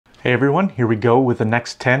Hey everyone, here we go with the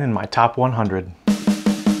next 10 in my top 100.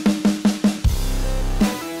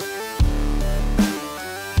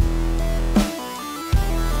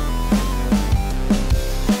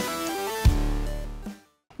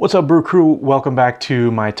 What's up, Brew Crew? Welcome back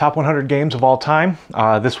to my top 100 games of all time.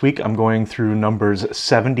 This week I'm going through numbers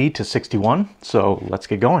 70 to 61, so let's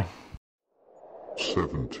get going.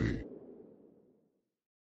 70.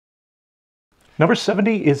 Number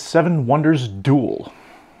 70 is Seven Wonders Duel.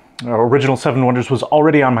 Original Seven Wonders was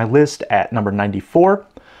already on my list at number 94,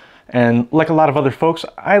 and like a lot of other folks,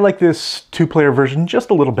 I like this two-player version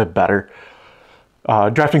just a little bit better.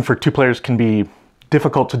 Drafting for two players can be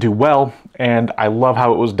difficult to do well, and I love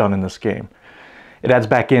how it was done in this game. It adds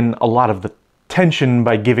back in a lot of the tension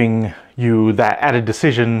by giving you that added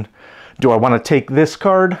decision: do I want to take this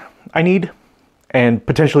card I need and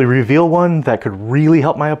potentially reveal one that could really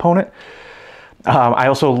help my opponent? I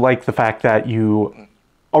also like the fact that you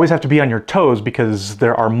always have to be on your toes because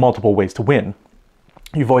there are multiple ways to win.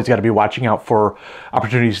 You've always got to be watching out for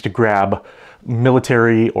opportunities to grab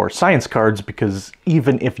military or science cards, because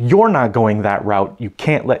even if you're not going that route, you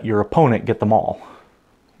can't let your opponent get them all.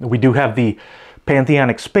 We do have the Pantheon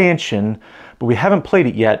expansion, but we haven't played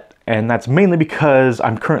it yet, and that's mainly because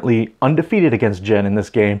I'm currently undefeated against Jen in this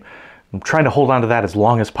game. I'm trying to hold on to that as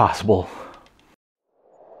long as possible.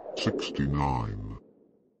 69.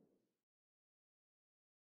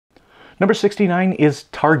 Number 69 is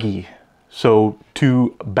Targi. So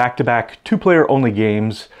two back-to-back two-player only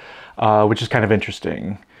games, which is kind of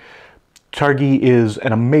interesting. Targi is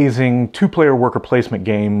an amazing two-player worker placement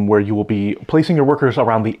game where you will be placing your workers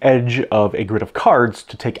around the edge of a grid of cards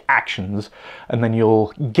to take actions, and then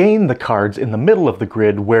you'll gain the cards in the middle of the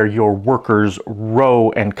grid where your workers'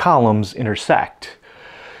 row and columns intersect.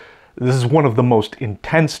 This is one of the most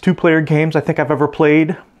intense two-player games I think I've ever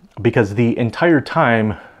played, because the entire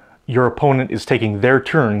time your opponent is taking their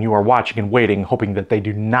turn, you are watching and waiting, hoping that they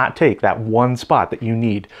do not take that one spot that you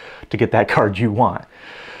need to get that card you want.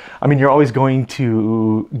 I mean, you're always going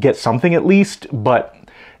to get something at least, but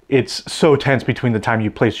it's so tense between the time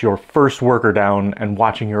you place your first worker down and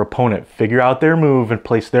watching your opponent figure out their move and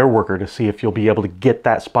place their worker to see if you'll be able to get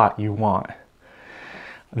that spot you want.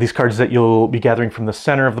 These cards that you'll be gathering from the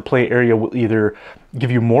center of the play area will either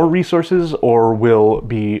give you more resources or will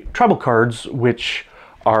be tribal cards, which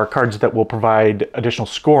are cards that will provide additional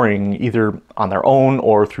scoring either on their own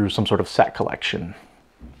or through some sort of set collection.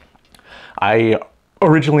 I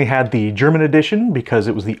originally had the German edition because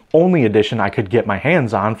it was the only edition I could get my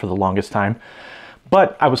hands on for the longest time,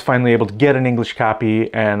 but I was finally able to get an English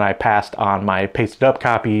copy, and I passed on my pasted up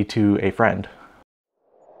copy to a friend.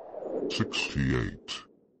 68.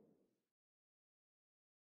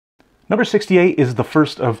 Number 68 is the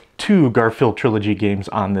first of two Garphill Trilogy games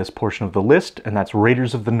on this portion of the list, and that's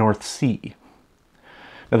Raiders of the North Sea.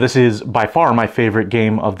 Now, this is by far my favorite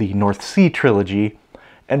game of the North Sea trilogy,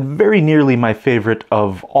 and very nearly my favorite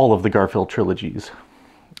of all of the Garphill trilogies.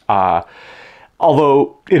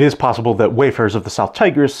 Although it is possible that Wayfarers of the South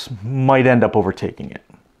Tigris might end up overtaking it.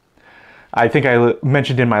 I think I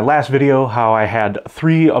mentioned in my last video how I had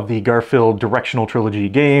three of the Garphill Directional Trilogy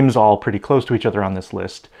games all pretty close to each other on this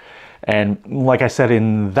list. And like I said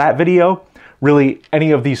in that video, really any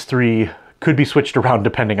of these three could be switched around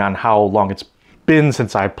depending on how long it's been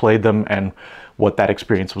since I played them and what that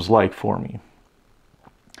experience was like for me.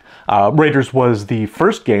 Raiders was the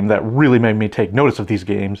first game that really made me take notice of these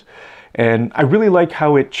games, and I really like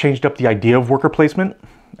how it changed up the idea of worker placement.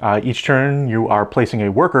 Each turn you are placing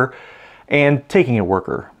a worker and taking a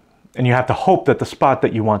worker, and you have to hope that the spot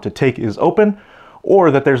that you want to take is open, or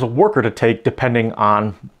that there's a worker to take depending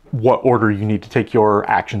on what order you need to take your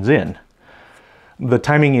actions in. The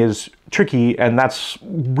timing is tricky, and that's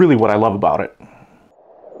really what I love about it.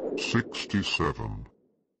 67.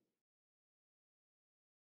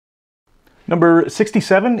 Number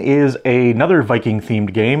 67 is another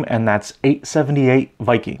Viking-themed game, and that's 878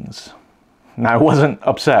 Vikings. Now, I wasn't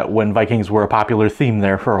upset when Vikings were a popular theme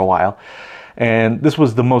there for a while, and this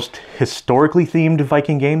was the most historically themed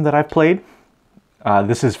Viking game that I've played.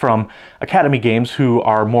 This is from Academy Games, who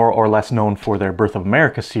are more or less known for their Birth of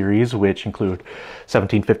America series, which include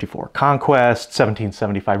 1754 Conquest,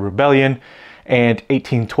 1775 Rebellion, and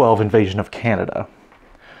 1812 Invasion of Canada.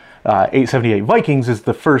 878 Vikings is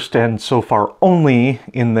the first and so far only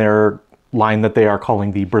in their line that they are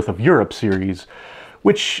calling the Birth of Europe series,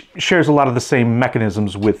 which shares a lot of the same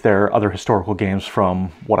mechanisms with their other historical games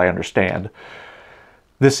from what I understand.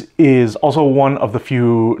 This is also one of the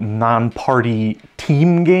few non-party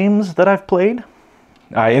team games that I've played.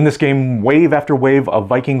 In this game, wave after wave of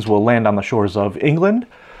Vikings will land on the shores of England.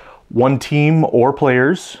 One team or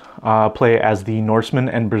players play as the Norsemen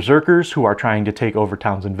and Berserkers who are trying to take over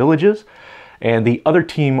towns and villages. And the other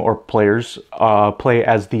team or players play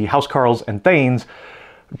as the Housecarls and Thanes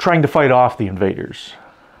trying to fight off the invaders.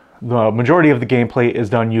 The majority of the gameplay is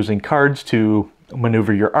done using cards to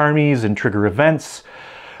maneuver your armies and trigger events.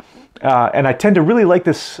 And I tend to really like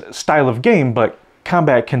this style of game, but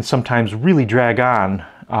combat can sometimes really drag on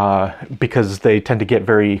because they tend to get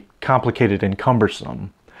very complicated and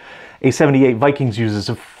cumbersome. A78 Vikings uses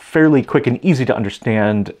a fairly quick and easy to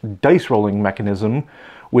understand dice rolling mechanism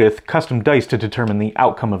with custom dice to determine the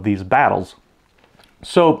outcome of these battles.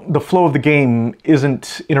 So the flow of the game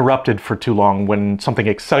isn't interrupted for too long when something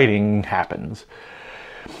exciting happens.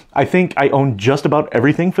 I think I own just about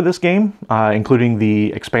everything for this game, including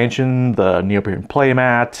the expansion, the Neoprian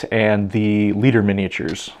playmat, and the leader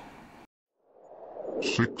miniatures.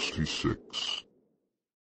 66.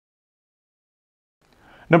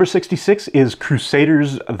 Number 66 is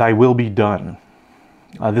Crusaders Thy Will Be Done.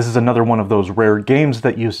 This is another one of those rare games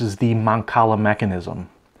that uses the Mancala mechanism.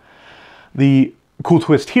 The cool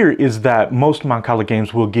twist here is that most Mancala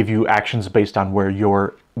games will give you actions based on where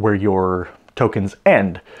your tokens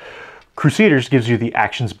end. Crusaders gives you the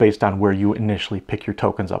actions based on where you initially pick your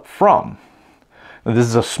tokens up from. Now, this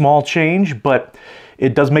is a small change, but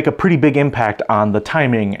it does make a pretty big impact on the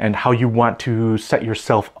timing and how you want to set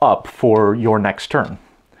yourself up for your next turn.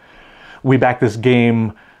 We backed this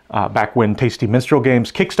game back when Tasty Minstrel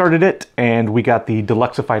Games kickstarted it, and we got the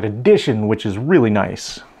Deluxeified edition, which is really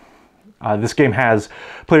nice. This game has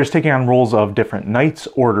players taking on roles of different knights,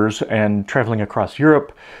 orders, and traveling across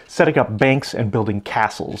Europe, setting up banks and building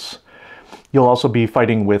castles. You'll also be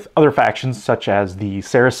fighting with other factions such as the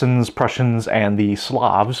Saracens, Prussians, and the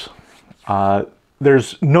Slavs.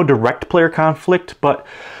 There's no direct player conflict, but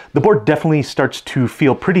the board definitely starts to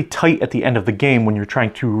feel pretty tight at the end of the game when you're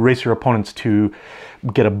trying to race your opponents to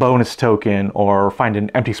get a bonus token or find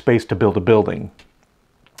an empty space to build a building.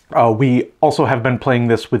 We also have been playing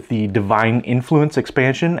this with the Divine Influence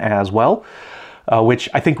expansion as well, which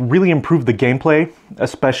I think really improved the gameplay,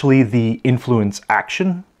 especially the influence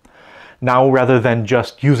action. Now, rather than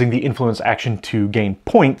just using the influence action to gain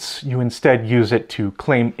points, you instead use it to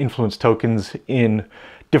claim influence tokens in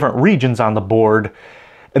different regions on the board,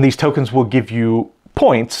 and these tokens will give you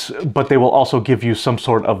points, but they will also give you some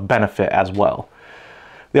sort of benefit as well.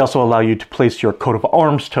 They also allow you to place your coat of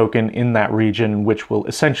arms token in that region, which will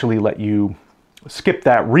essentially let you skip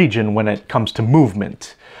that region when it comes to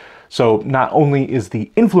movement. So not only is the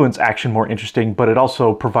influence action more interesting, but it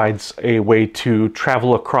also provides a way to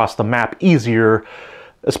travel across the map easier,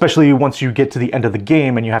 especially once you get to the end of the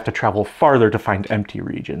game and you have to travel farther to find empty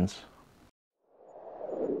regions.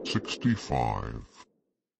 65.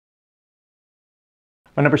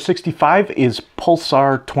 My number 65 is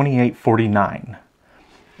Pulsar 2849.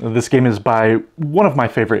 This game is by one of my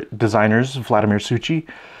favorite designers, Vladimir Suchý.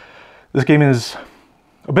 This game is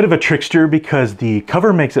a bit of a trickster because the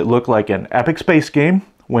cover makes it look like an epic space game,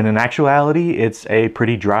 when in actuality it's a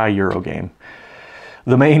pretty dry Euro game.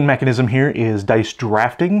 The main mechanism here is dice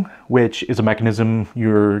drafting, which is a mechanism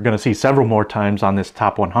you're going to see several more times on this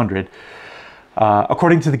top 100.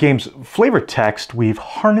 According to the game's flavor text, we've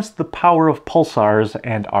harnessed the power of pulsars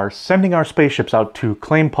and are sending our spaceships out to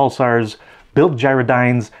claim pulsars, build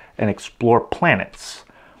gyrodynes, and explore planets.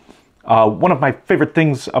 One of my favorite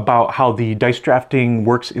things about how the dice drafting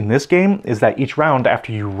works in this game is that each round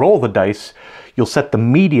after you roll the dice, you'll set the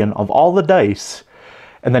median of all the dice,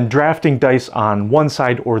 and then drafting dice on one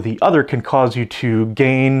side or the other can cause you to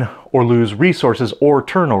gain or lose resources or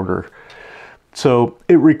turn order. So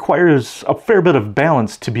it requires a fair bit of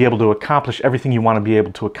balance to be able to accomplish everything you want to be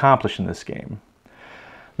able to accomplish in this game.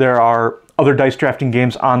 There are other dice drafting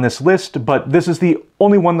games on this list, but this is the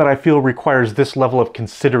only one that I feel requires this level of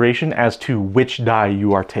consideration as to which die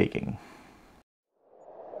you are taking.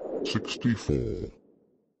 64.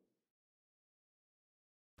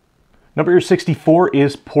 Number 64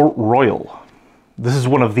 is Port Royal. This is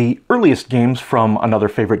one of the earliest games from another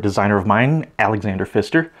favorite designer of mine, Alexander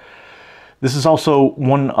Pfister. This is also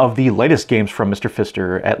one of the latest games from Mr.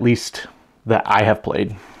 Pfister, at least that I have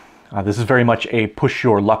played. This is very much a push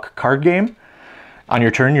your luck card game. On your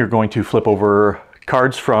turn, you're going to flip over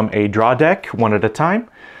cards from a draw deck one at a time.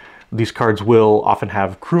 These cards will often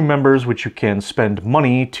have crew members, which you can spend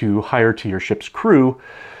money to hire to your ship's crew.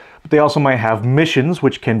 But they also might have missions,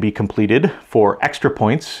 which can be completed for extra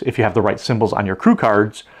points if you have the right symbols on your crew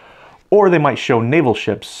cards, or they might show naval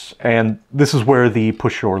ships, and this is where the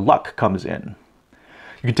push your luck comes in.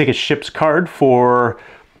 You can take a ship's card for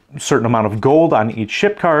a certain amount of gold on each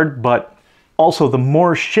ship card, but also the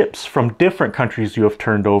more ships from different countries you have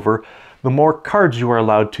turned over, the more cards you are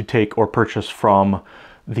allowed to take or purchase from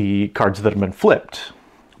the cards that have been flipped.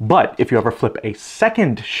 But if you ever flip a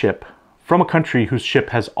second ship from a country whose ship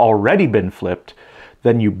has already been flipped,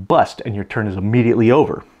 then you bust and your turn is immediately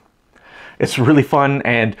over. It's really fun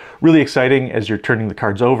and really exciting as you're turning the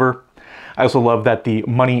cards over. I also love that the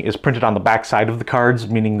money is printed on the back side of the cards,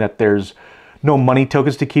 meaning that there's no money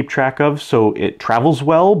tokens to keep track of, so it travels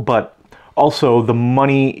well, but also the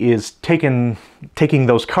money is taking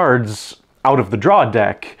those cards out of the draw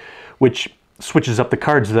deck, which switches up the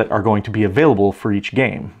cards that are going to be available for each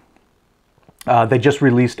game. They just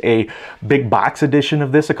released a big box edition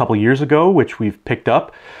of this a couple years ago, which we've picked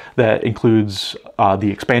up, that includes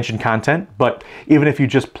the expansion content. But even if you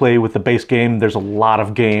just play with the base game, there's a lot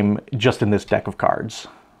of game just in this deck of cards.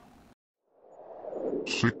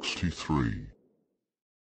 63.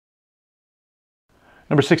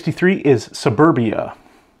 Number 63 is Suburbia.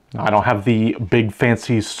 Now, I don't have the big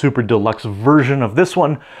fancy super deluxe version of this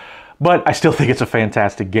one, but I still think it's a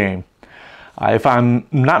fantastic game. If I'm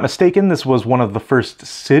not mistaken, this was one of the first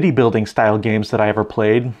city building style games that I ever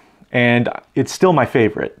played, and it's still my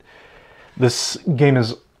favorite. This game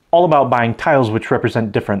is all about buying tiles which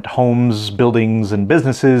represent different homes, buildings, and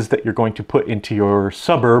businesses that you're going to put into your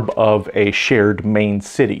suburb of a shared main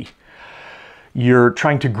city. You're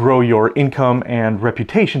trying to grow your income and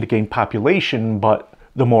reputation to gain population, but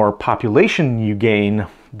the more population you gain,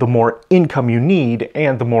 the more income you need,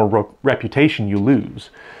 and the more reputation you lose.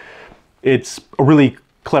 It's a really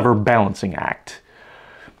clever balancing act.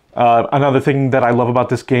 Another thing that I love about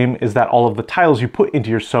this game is that all of the tiles you put into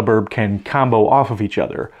your suburb can combo off of each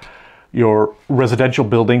other. Your residential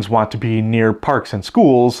buildings want to be near parks and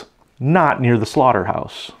schools, not near the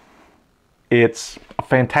slaughterhouse. It's a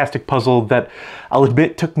fantastic puzzle that I'll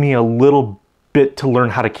admit took me a little bit to learn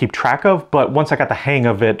how to keep track of, but once I got the hang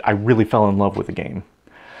of it, I really fell in love with the game.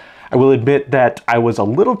 I will admit that I was a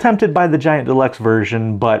little tempted by the Giant Deluxe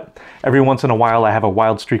version, but every once in a while I have a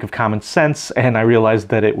wild streak of common sense, and I realized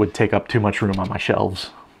that it would take up too much room on my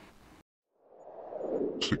shelves.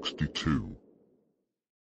 62.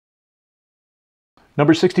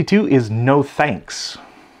 Number 62 is No Thanks.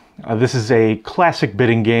 This is a classic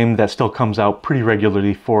bidding game that still comes out pretty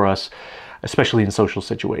regularly for us, especially in social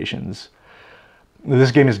situations.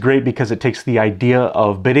 This game is great because it takes the idea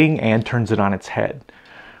of bidding and turns it on its head.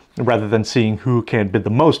 Rather than seeing who can bid the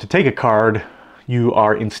most to take a card, you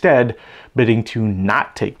are instead bidding to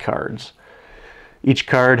not take cards. Each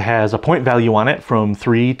card has a point value on it from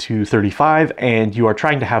 3 to 35, and you are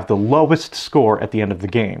trying to have the lowest score at the end of the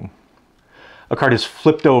game. A card is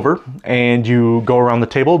flipped over, and you go around the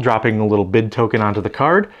table dropping a little bid token onto the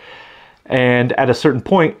card, and at a certain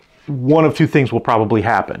point, one of two things will probably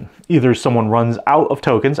happen. Either someone runs out of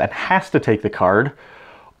tokens and has to take the card,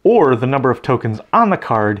 or the number of tokens on the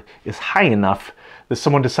card is high enough that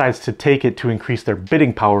someone decides to take it to increase their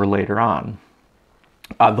bidding power later on.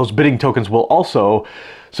 Those bidding tokens will also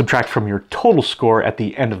subtract from your total score at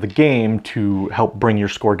the end of the game to help bring your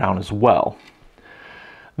score down as well.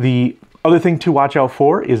 The other thing to watch out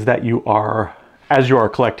for is that as you are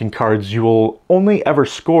collecting cards, you will only ever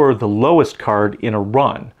score the lowest card in a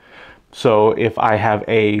run. So if I have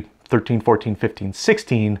a 13, 14, 15,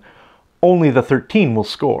 16, only the 13 will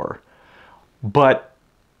score. But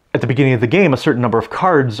at the beginning of the game, a certain number of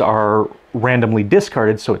cards are randomly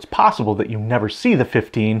discarded, so it's possible that you never see the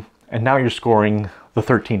 15, and now you're scoring the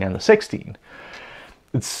 13 and the 16.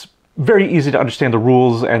 It's very easy to understand the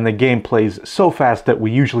rules, and the game plays so fast that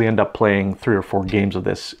we usually end up playing 3 or 4 games of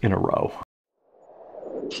this in a row.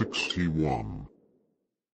 61.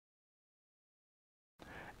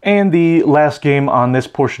 And the last game on this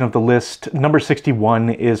portion of the list, number 61,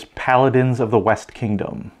 is Paladins of the West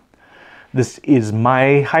Kingdom. This is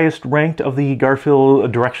my highest ranked of the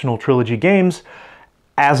Garphill Directional Trilogy games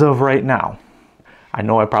as of right now. I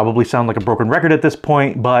know I probably sound like a broken record at this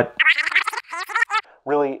point, but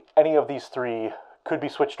really any of these 3 could be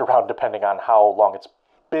switched around depending on how long it's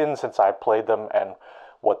been since I played them and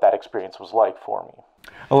what that experience was like for me.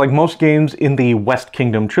 Like most games in the West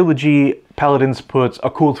Kingdom trilogy, Paladins puts a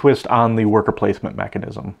cool twist on the worker placement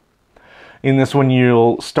mechanism. In this one,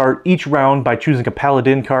 you'll start each round by choosing a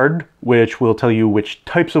Paladin card, which will tell you which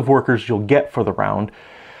types of workers you'll get for the round,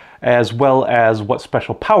 as well as what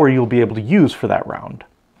special power you'll be able to use for that round.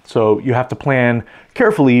 So you have to plan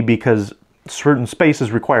carefully because certain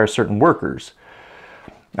spaces require certain workers.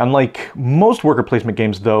 Unlike most worker placement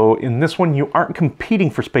games, though, in this one you aren't competing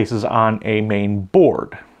for spaces on a main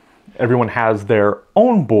board. Everyone has their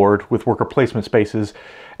own board with worker placement spaces,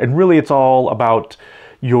 and really it's all about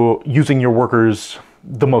using your workers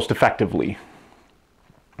the most effectively.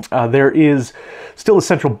 There is still a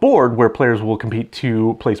central board where players will compete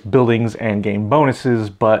to place buildings and gain bonuses,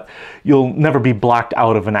 but you'll never be blocked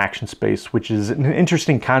out of an action space, which is an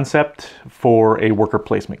interesting concept for a worker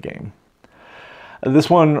placement game. This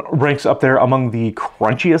one ranks up there among the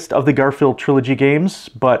crunchiest of the Garphill trilogy games,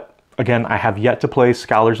 but again, I have yet to play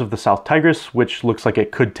Scholars of the South Tigris, which looks like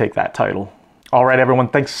it could take that title. All right, everyone,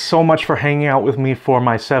 thanks so much for hanging out with me for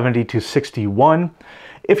my 70 to 61.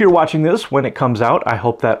 If you're watching this when it comes out, I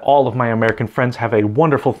hope that all of my American friends have a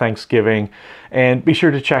wonderful Thanksgiving, and be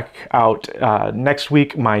sure to check out next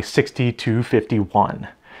week my 60 to 51.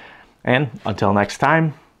 And until next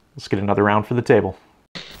time, let's get another round for the table.